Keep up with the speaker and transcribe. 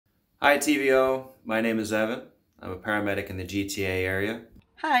Hi TVO, my name is Evan. I'm a paramedic in the GTA area.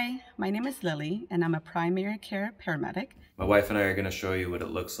 Hi, my name is Lily, and I'm a primary care paramedic. My wife and I are going to show you what it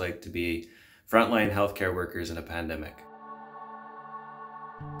looks like to be frontline healthcare workers in a pandemic.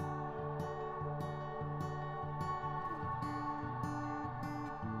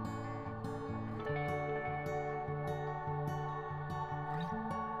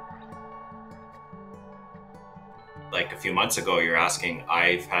 Like a few months ago, you're asking,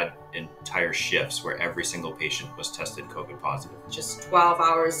 I've had entire shifts where every single patient was tested COVID positive. Just 12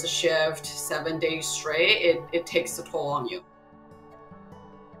 hours a shift, 7 days straight, it takes a toll on you.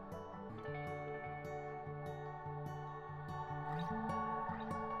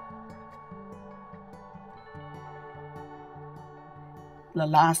 The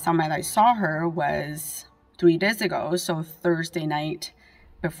last time I saw her was 3 days ago, so Thursday night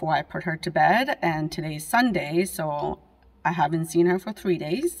before I put her to bed, and today's Sunday, so I haven't seen her for 3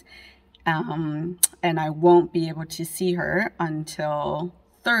 days. And I won't be able to see her until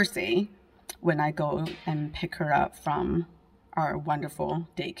Thursday when I go and pick her up from our wonderful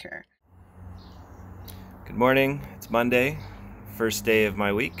daycare. Good morning, it's Monday, first day of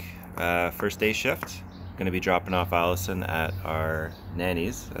my week, first day shift. Going to be dropping off Allison at our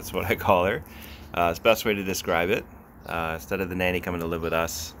nanny's, that's what I call her. It's the best way to describe it. Instead of the nanny coming to live with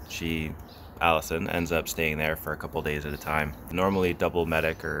us, Allison ends up staying there for a couple days at a time. Normally double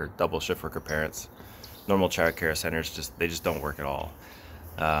medic or double shift worker parents, normal child care centers, they just don't work at all.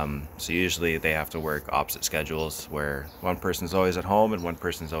 So usually they have to work opposite schedules where one person's always at home and one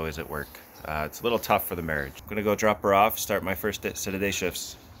person's always at work. It's a little tough for the marriage. I'm gonna go drop her off, start my first set of day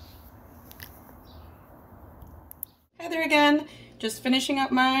shifts. Hi there again, just finishing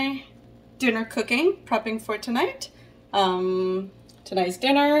up my dinner cooking, prepping for tonight. Tonight's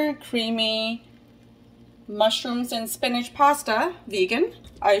dinner, creamy mushrooms and spinach pasta, vegan.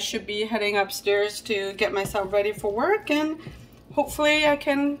 I should be heading upstairs to get myself ready for work, and hopefully I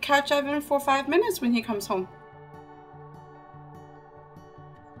can catch Evan for 5 minutes when he comes home.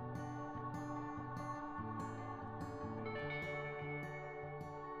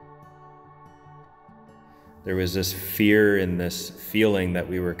 There was this fear and this feeling that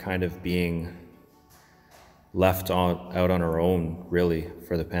we were kind of being left out on our own, really,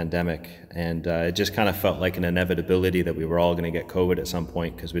 for the pandemic. And it just kind of felt like an inevitability that we were all going to get COVID at some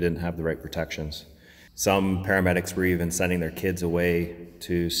point because we didn't have the right protections. Some paramedics were even sending their kids away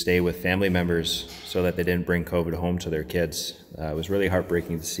to stay with family members so that they didn't bring COVID home to their kids. It was really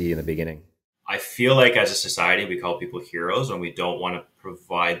heartbreaking to see in the beginning. I feel like as a society, we call people heroes when we don't want to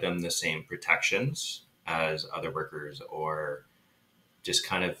provide them the same protections as other workers, or just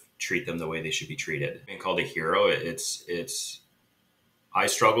kind of treat them the way they should be treated. Being called a hero, I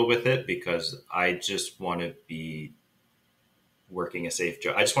struggle with it because I just want to be working a safe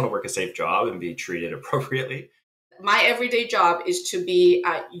job. I just want to work a safe job and be treated appropriately. My everyday job is to be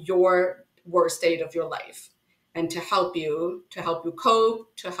at your worst state of your life and to help you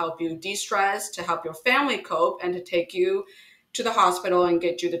cope, to help you de-stress, to help your family cope, and to take you to the hospital and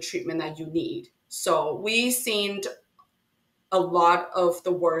get you the treatment that you need. So we seen a lot of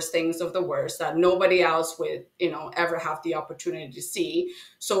the worst things of the worst that nobody else would, ever have the opportunity to see.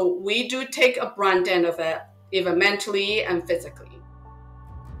 So we do take a brunt end of it, even mentally and physically.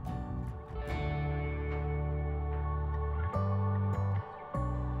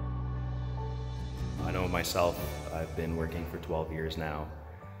 I know myself, I've been working for 12 years now.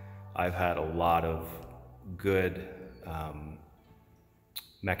 I've had a lot of good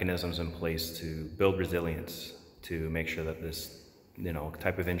mechanisms in place to build resilience, to make sure that this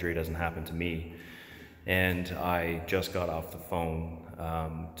type of injury doesn't happen to me. And I just got off the phone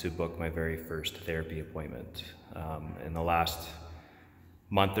to book my very first therapy appointment. In the last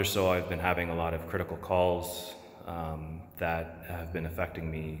month or so, I've been having a lot of critical calls that have been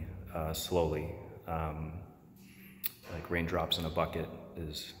affecting me slowly. Like raindrops in a bucket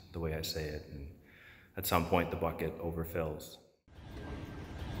is the way I say it. And at some point, the bucket overfills.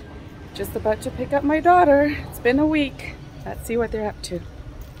 Just about to pick up my daughter. It's been a week. Let's see what they're up to.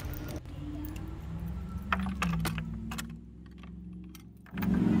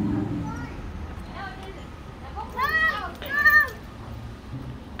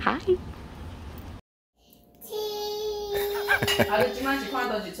 Hi.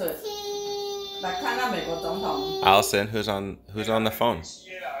 Allison, who's on the phone?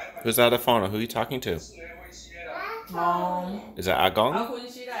 Who's on the phone? Who are you talking to? Is it Agong?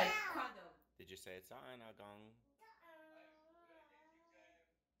 Did you say it's on Agong?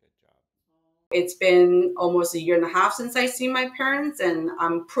 Good job. It's been almost 1.5 years since I've seen my parents, and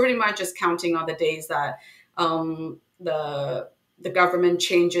I'm pretty much just counting on the days that the the government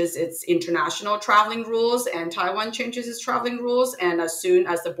changes its international traveling rules and Taiwan changes its traveling rules. And as soon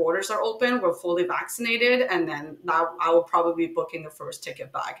as the borders are open, we're fully vaccinated. And then now I will probably be booking the first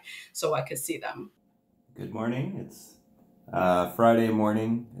ticket back so I could see them. Good morning. It's Friday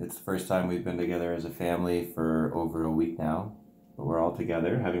morning. It's the first time we've been together as a family for over a week now. But we're all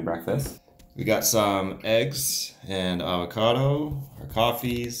together having breakfast. We got some eggs and avocado, our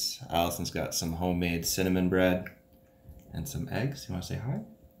coffees. Allison's got some homemade cinnamon bread and some eggs. You want to say hi?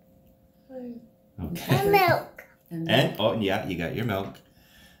 Hi. Okay. And milk. And, oh, yeah, you got your milk.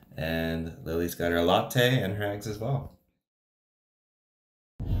 And Lily's got her latte and her eggs as well.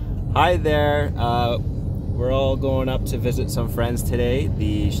 Hi there. We're all going up to visit some friends today.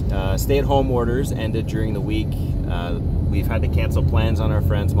 The stay-at-home orders ended during the week. We've had to cancel plans on our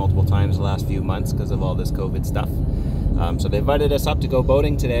friends multiple times the last few months because of all this COVID stuff. So they invited us up to go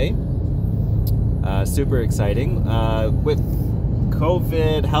boating today. Super exciting. With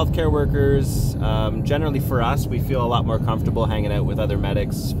COVID, healthcare workers, generally for us, we feel a lot more comfortable hanging out with other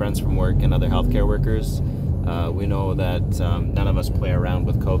medics, friends from work, and other healthcare workers. We know that none of us play around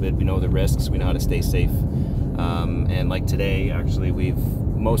with COVID. We know the risks. We know how to stay safe. And like today, actually,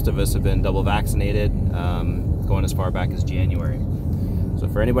 most of us have been double vaccinated, going as far back as January. So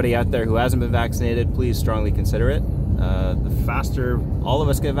for anybody out there who hasn't been vaccinated, please strongly consider it. The faster all of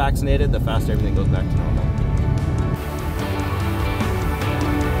us get vaccinated, the faster everything goes back to normal.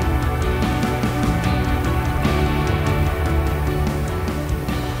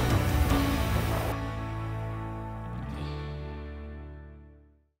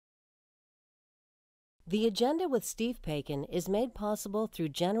 The Agenda with Steve Paikin is made possible through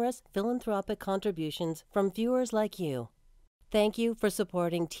generous philanthropic contributions from viewers like you. Thank you for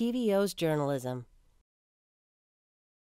supporting TVO's journalism.